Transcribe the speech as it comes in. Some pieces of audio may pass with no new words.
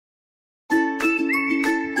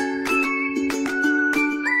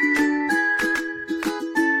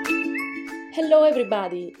Hello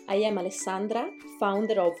everybody, I am Alessandra,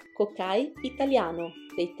 founder of Kokai Italiano,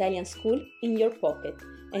 the Italian school in your pocket,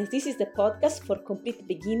 and this is the podcast for complete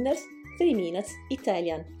beginners, 3 minutes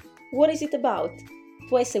Italian. What is it about?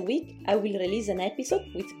 Twice a week I will release an episode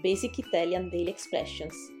with basic Italian daily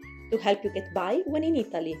expressions to help you get by when in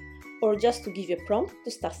Italy, or just to give you a prompt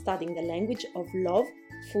to start studying the language of love,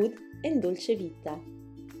 food and dolce vita.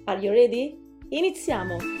 Are you ready?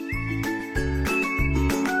 Iniziamo!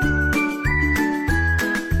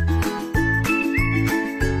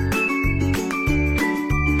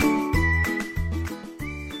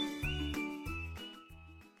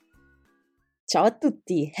 Ciao a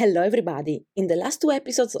tutti! Hello everybody! In the last 2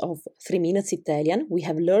 episodes of 3 Minutes Italian, we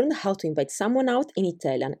have learned how to invite someone out in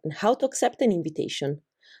Italian and how to accept an invitation.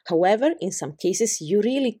 However, in some cases you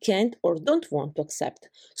really can't or don't want to accept.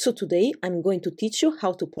 So today I'm going to teach you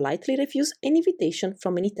how to politely refuse an invitation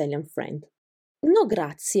from an Italian friend. No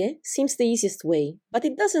grazie seems the easiest way, but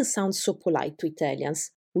it doesn't sound so polite to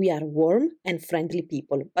Italians. We are warm and friendly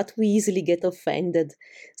people, but we easily get offended.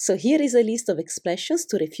 So here is a list of expressions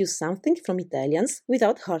to refuse something from Italians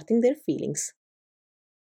without hurting their feelings.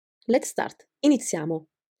 Let's start. Iniziamo.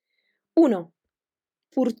 1.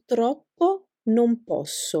 Purtroppo non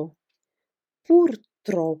posso.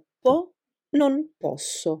 Purtroppo non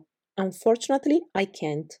posso. Unfortunately, I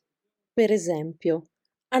can't. Per esempio,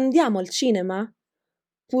 andiamo al cinema?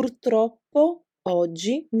 Purtroppo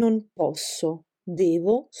oggi non posso.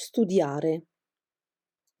 Devo studiare.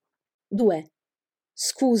 2.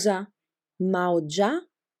 Scusa, ma ho già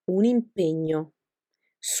un impegno.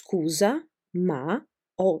 Scusa, ma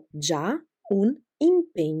ho già un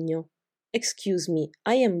impegno. Excuse me,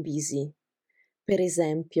 I am busy. Per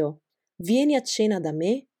esempio, vieni a cena da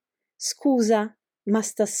me? Scusa, ma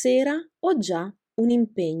stasera ho già un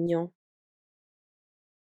impegno.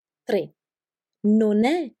 3. Non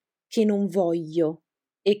è che non voglio,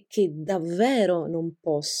 è che davvero non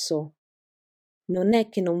posso. Non è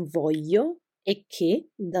che non voglio, è che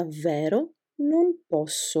davvero non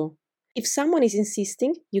posso. If someone is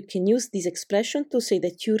insisting, you can use this expression to say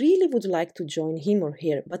that you really would like to join him or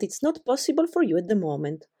her, but it's not possible for you at the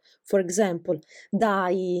moment. For example,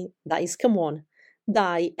 dai, come on,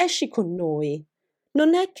 dai, esci con noi.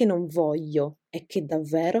 Non è che non voglio, è che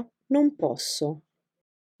davvero non posso.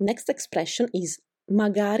 Next expression is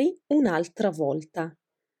magari un'altra volta.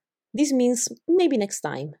 This means maybe next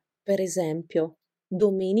time. Per esempio,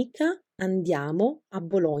 domenica andiamo a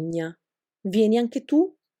Bologna. Vieni anche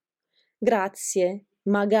tu? Grazie,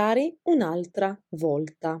 magari un'altra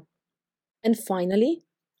volta. And finally,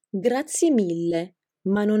 grazie mille,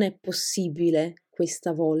 ma non è possibile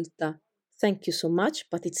questa volta. Thank you so much,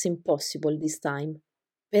 but it's impossible this time.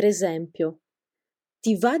 Per esempio,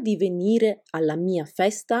 ti va di venire alla mia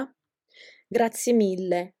festa? Grazie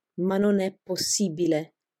mille, ma non è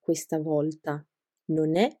possibile questa volta.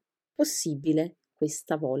 Non è possibile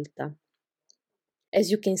questa volta. As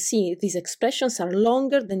you can see, these expressions are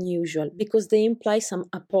longer than usual because they imply some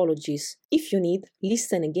apologies. If you need,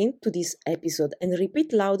 listen again to this episode and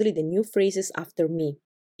repeat loudly the new phrases after me.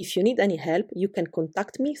 If you need any help, you can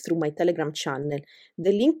contact me through my Telegram channel.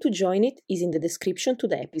 The link to join it is in the description to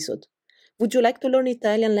the episode. Would you like to learn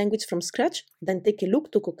Italian language from scratch? Then take a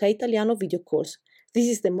look to Kokai Italiano video course. This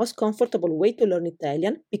is the most comfortable way to learn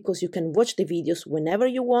Italian because you can watch the videos whenever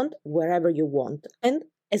you want, wherever you want, and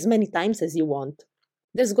as many times as you want.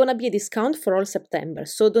 There's gonna be a discount for all September,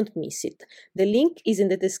 so don't miss it. The link is in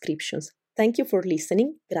the descriptions. Thank you for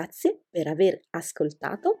listening. Grazie per aver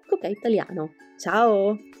ascoltato Kokai Italiano.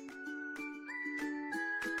 Ciao!